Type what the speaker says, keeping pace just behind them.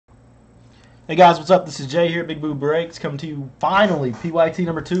Hey guys, what's up? This is Jay here at Big Boo Breaks, coming to you finally, PYT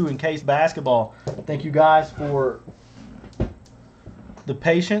number 2, Encased basketball. Thank you guys for the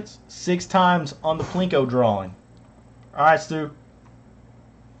patience. 6 times on the Plinko drawing. Alright, Stu.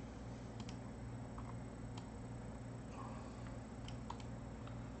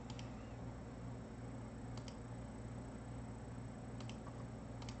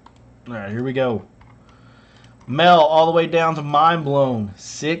 Alright, here we go. Mel all the way down to Mind Blown.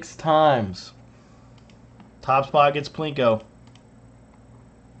 6 times. Top spot gets Plinko.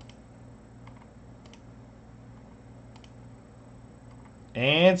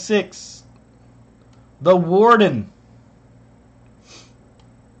 And 6. The Warden.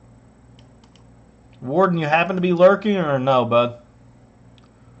 Warden, you happen to be lurking or no, bud?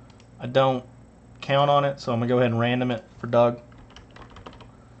 I don't count on it, so I'm going to go ahead and random it for Doug.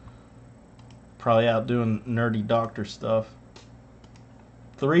 Probably out doing nerdy doctor stuff.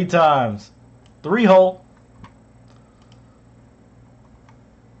 3 times. 3 hole.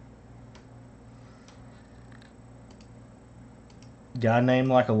 Guy named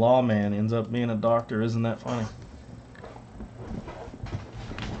like a lawman ends up being a doctor. Isn't that funny?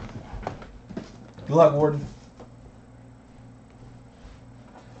 Good luck, Warden.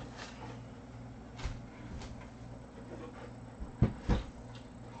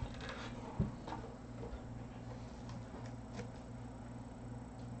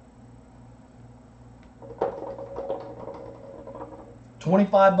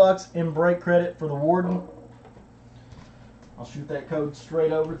 $25 in break credit for the Warden. I'll shoot that code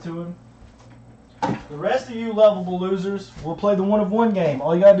straight over to him. The rest of you lovable losers will play the 1 of 1 game.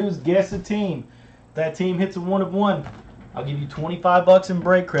 All you gotta do is guess a team. If that team hits a 1 of 1, I'll give you $25 in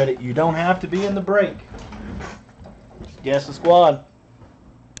break credit. You don't have to be in the break. Just guess the squad.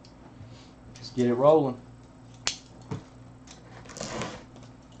 Just get it rolling.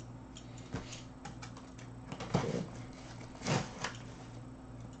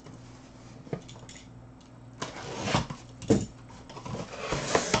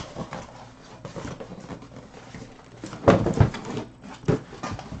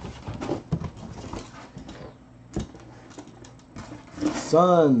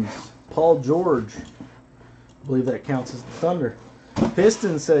 Suns, Paul George. I believe that counts as the Thunder.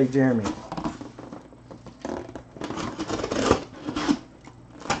 Pistons, say Jeremy.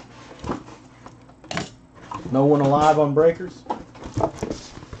 No one alive on breakers.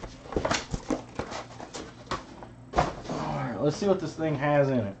 Alright, let's see what this thing has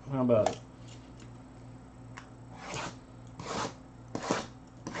in it. How about it?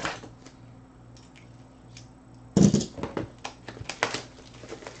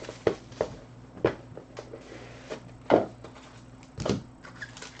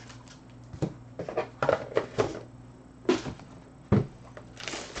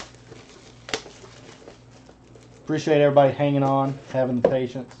 Appreciate everybody hanging on, having the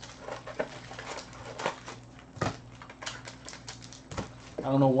patience. I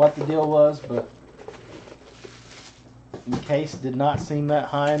don't know what the deal was, but Encased did not seem that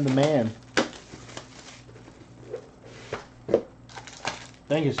high in demand. I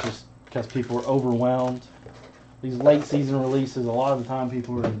think it's just because people are overwhelmed. These late season releases, a lot of the time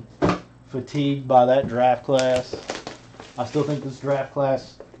people are fatigued by that draft class. I still think this draft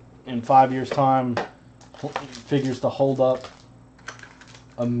class in 5 years' time figures to hold up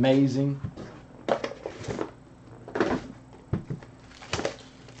amazing.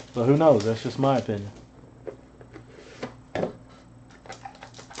 But who knows? That's just my opinion.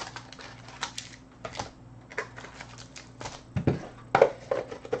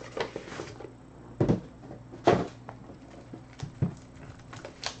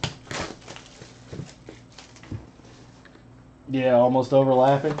 Yeah, almost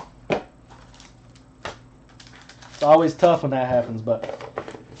overlapping. It's always tough when that happens, but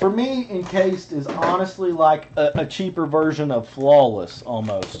for me, Encased is honestly like a cheaper version of Flawless,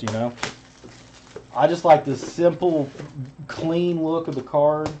 almost, you know? I just like the simple, clean look of the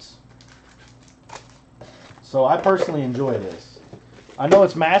cards. So I personally enjoy this. I know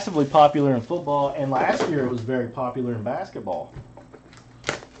it's massively popular in football, and last year it was very popular in basketball.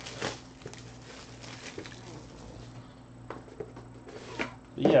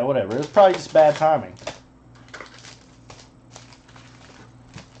 But yeah, whatever. It was probably just bad timing.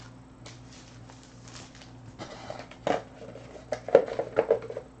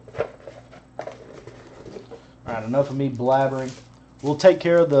 Alright, enough of me blabbering. We'll take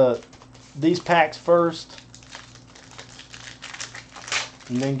care of these packs first,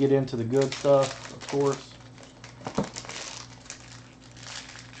 and then get into the good stuff, of course.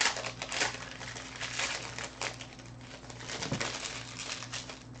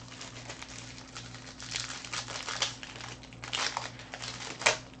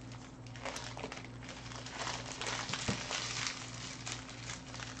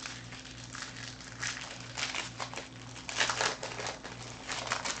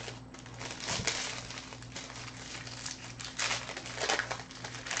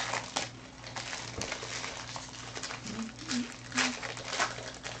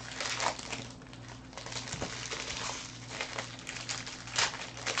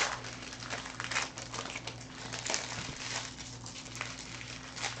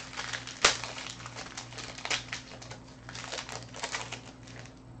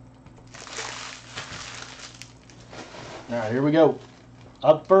 All right, here we go.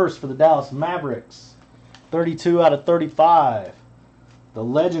 Up first for the Dallas Mavericks. 32 out of 35. The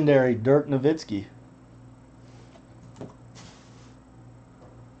legendary Dirk Nowitzki.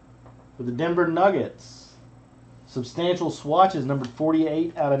 For the Denver Nuggets, substantial swatches, numbered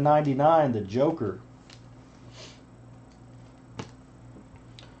 48 out of 99, the Joker.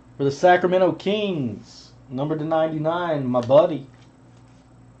 For the Sacramento Kings, numbered to 99, my buddy.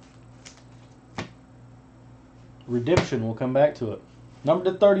 Redemption, we'll come back to it.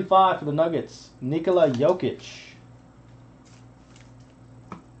 Numbered to 35 for the Nuggets, Nikola Jokic.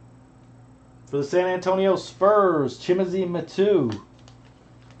 For the San Antonio Spurs, Chimezie Metu.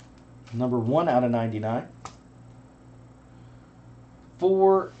 Number 1 out of 99.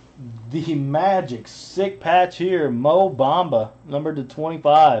 For the Magic, sick patch here, Mo Bamba, numbered to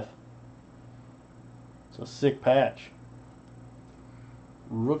 25. It's a sick patch.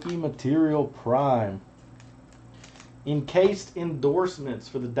 Rookie Material Prime. Encased endorsements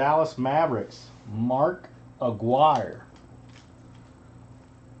for the Dallas Mavericks, Mark Aguirre.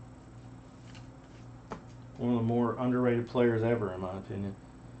 One of the more underrated players ever, in my opinion.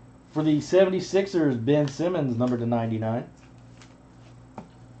 For the 76ers, Ben Simmons, numbered to 99.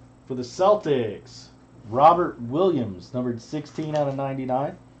 For the Celtics, Robert Williams, numbered 16 out of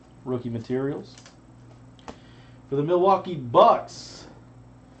 99. Rookie materials. For the Milwaukee Bucks,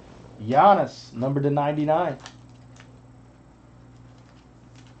 Giannis, numbered to 99.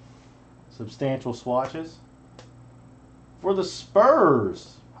 Substantial swatches. For the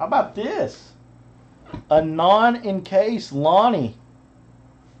Spurs, how about this? A non-encased Lonnie.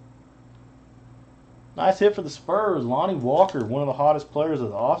 Nice hit for the Spurs. Lonnie Walker, one of the hottest players of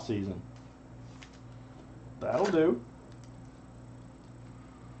the offseason. That'll do.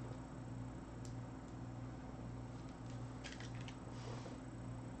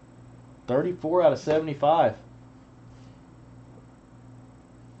 $34 out of 75.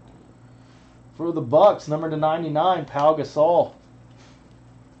 For the Bucks, number to 99, Pau Gasol.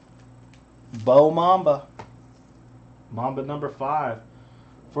 Bo Mamba. Mamba number 5.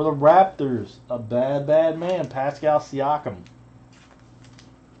 For the Raptors, a bad, bad man, Pascal Siakam.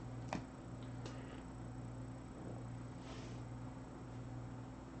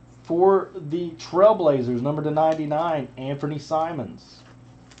 For the Trailblazers, number to 99, Anthony Simons.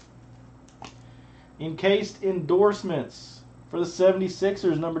 Encased endorsements for the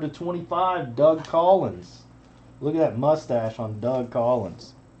 76ers, number to 25, Doug Collins. Look at that mustache on Doug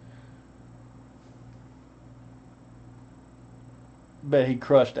Collins. Bet he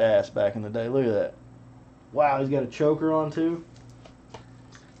crushed ass back in the day. Look at that. Wow, he's got a choker on too.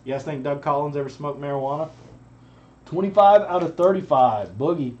 You guys think Doug Collins ever smoked marijuana? 25 out of 35.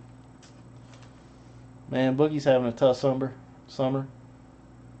 Boogie. Man, Boogie's having a tough summer.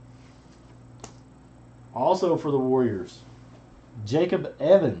 Also for the Warriors, Jacob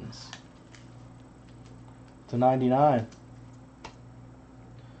Evans to 99.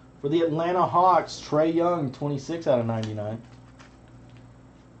 For the Atlanta Hawks, Trae Young, 26 out of 99.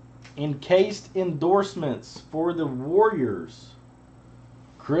 Encased endorsements for the Warriors,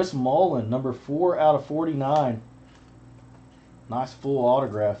 Chris Mullin, number 4 out of 49. Nice full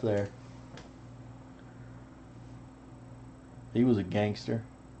autograph there. He was a gangster.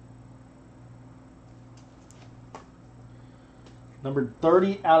 Number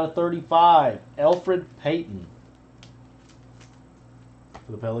 30 out of 35, Elfrid Payton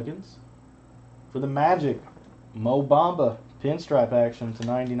for the Pelicans. For the Magic, Mo Bamba, pinstripe action to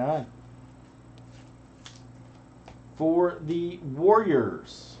 99. For the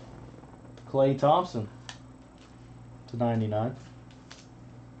Warriors, Klay Thompson to 99.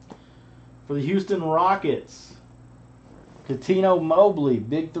 For the Houston Rockets, Cuttino Mobley,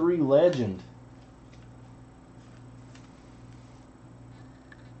 Big 3 legend.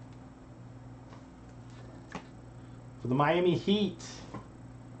 For the Miami Heat,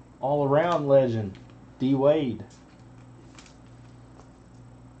 all-around legend, D. Wade.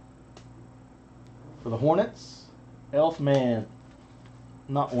 For the Hornets, Elfman.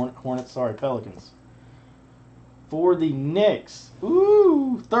 Not Hornets, sorry, Pelicans. For the Knicks,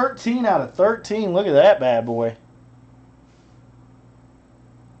 ooh, 13 out of 13. Look at that bad boy.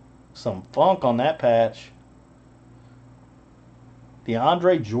 Some funk on that patch.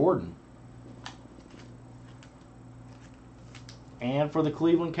 DeAndre Jordan. And for the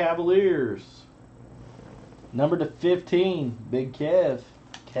Cleveland Cavaliers, number to 15, Big Kev,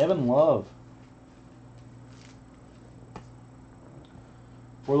 Kevin Love.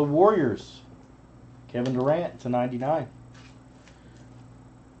 For the Warriors, Kevin Durant to 99.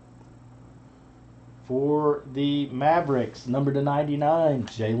 For the Mavericks, number to 99,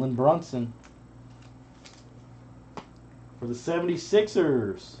 Jalen Brunson. For the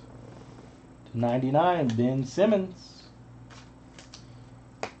 76ers, to 99, Ben Simmons.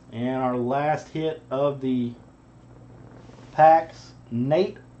 And our last hit of the packs,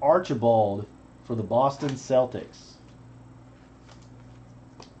 Nate Archibald for the Boston Celtics.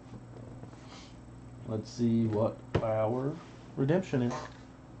 Let's see what our redemption is.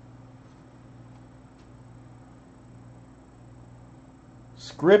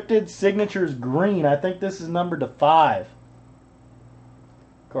 Scripted Signatures Green. I think this is numbered to 5.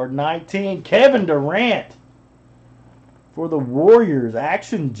 Card 19, Kevin Durant for the Warriors.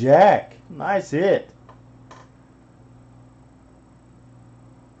 Action Jack. Nice hit.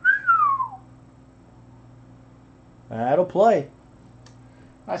 That'll play.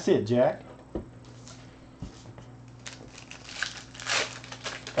 Nice hit, Jack.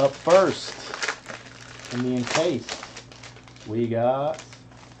 Up first in the Encased, we got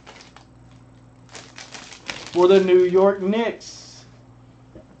for the New York Knicks,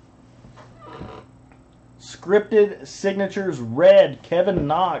 Scripted Signatures Red, Kevin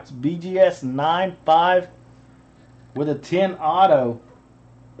Knox, BGS 9/5 with a 10 auto.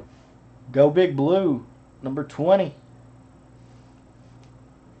 Go Big Blue, number 20.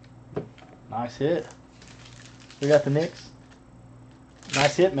 Nice hit. We got the Knicks.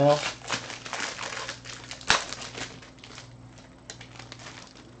 Nice hit, Mel.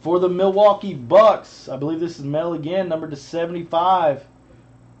 For the Milwaukee Bucks, I believe this is Mel again, number to 75,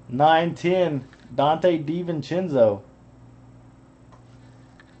 9/10, Dante DiVincenzo.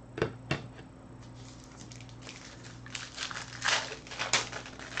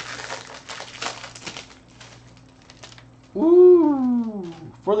 Ooh,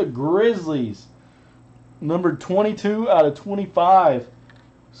 for the Grizzlies, number 22 out of 25,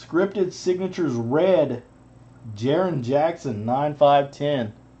 Scripted Signatures Red, Jaren Jackson,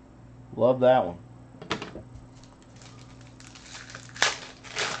 9/5/10. Love that one.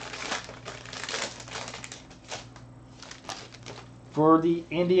 For the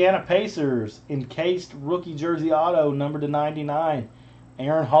Indiana Pacers, Encased Rookie Jersey Auto, number to 99,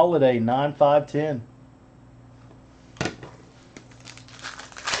 Aaron Holiday, 9/5/10.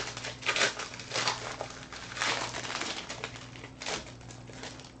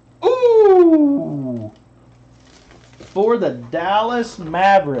 Ooh! For the Dallas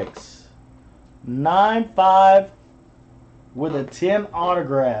Mavericks, 9/5 with a 10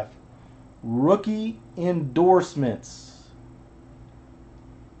 autograph. Rookie endorsements.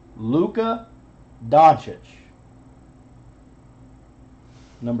 LUKA Doncic.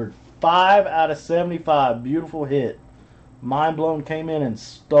 Number 5 out of 75. Beautiful hit. Mind Blown came in and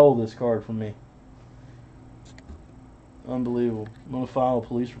stole this card from me. Unbelievable. I'm going to file a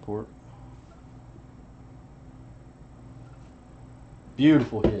police report.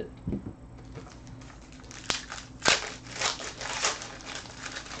 Beautiful hit.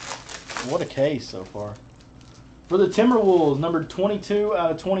 What a case so far. For the Timberwolves, number 22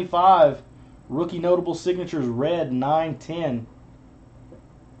 out of 25, Rookie Notable Signatures Red, 9/10,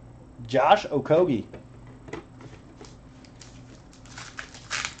 Josh Okogie.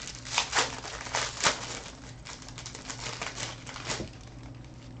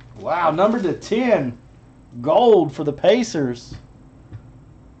 Wow, number to 10, gold for the Pacers.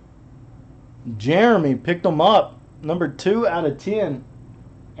 Jeremy picked them up. Number 2 out of 10,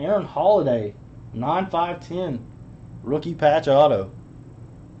 Aaron Holiday, 9/5/10, rookie patch auto.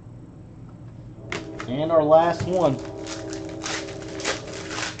 And our last one.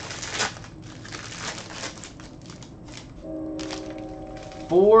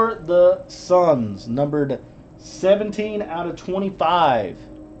 For the Suns, numbered 17 out of 25.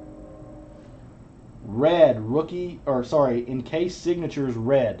 Red, Encased Signatures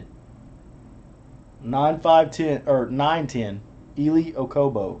Red. 9/5/10 or 9/10, Eli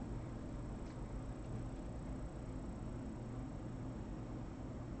Okobo.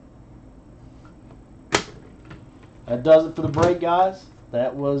 That does it for the break, guys.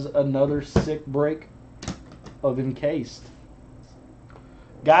 That was another sick break of Encased.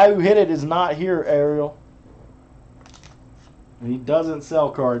 Guy who hit it is not here, Ariel. And he doesn't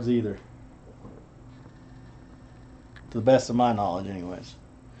sell cards either. To the best of my knowledge, anyways.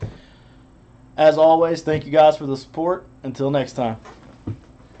 As always, thank you guys for the support. Until next time.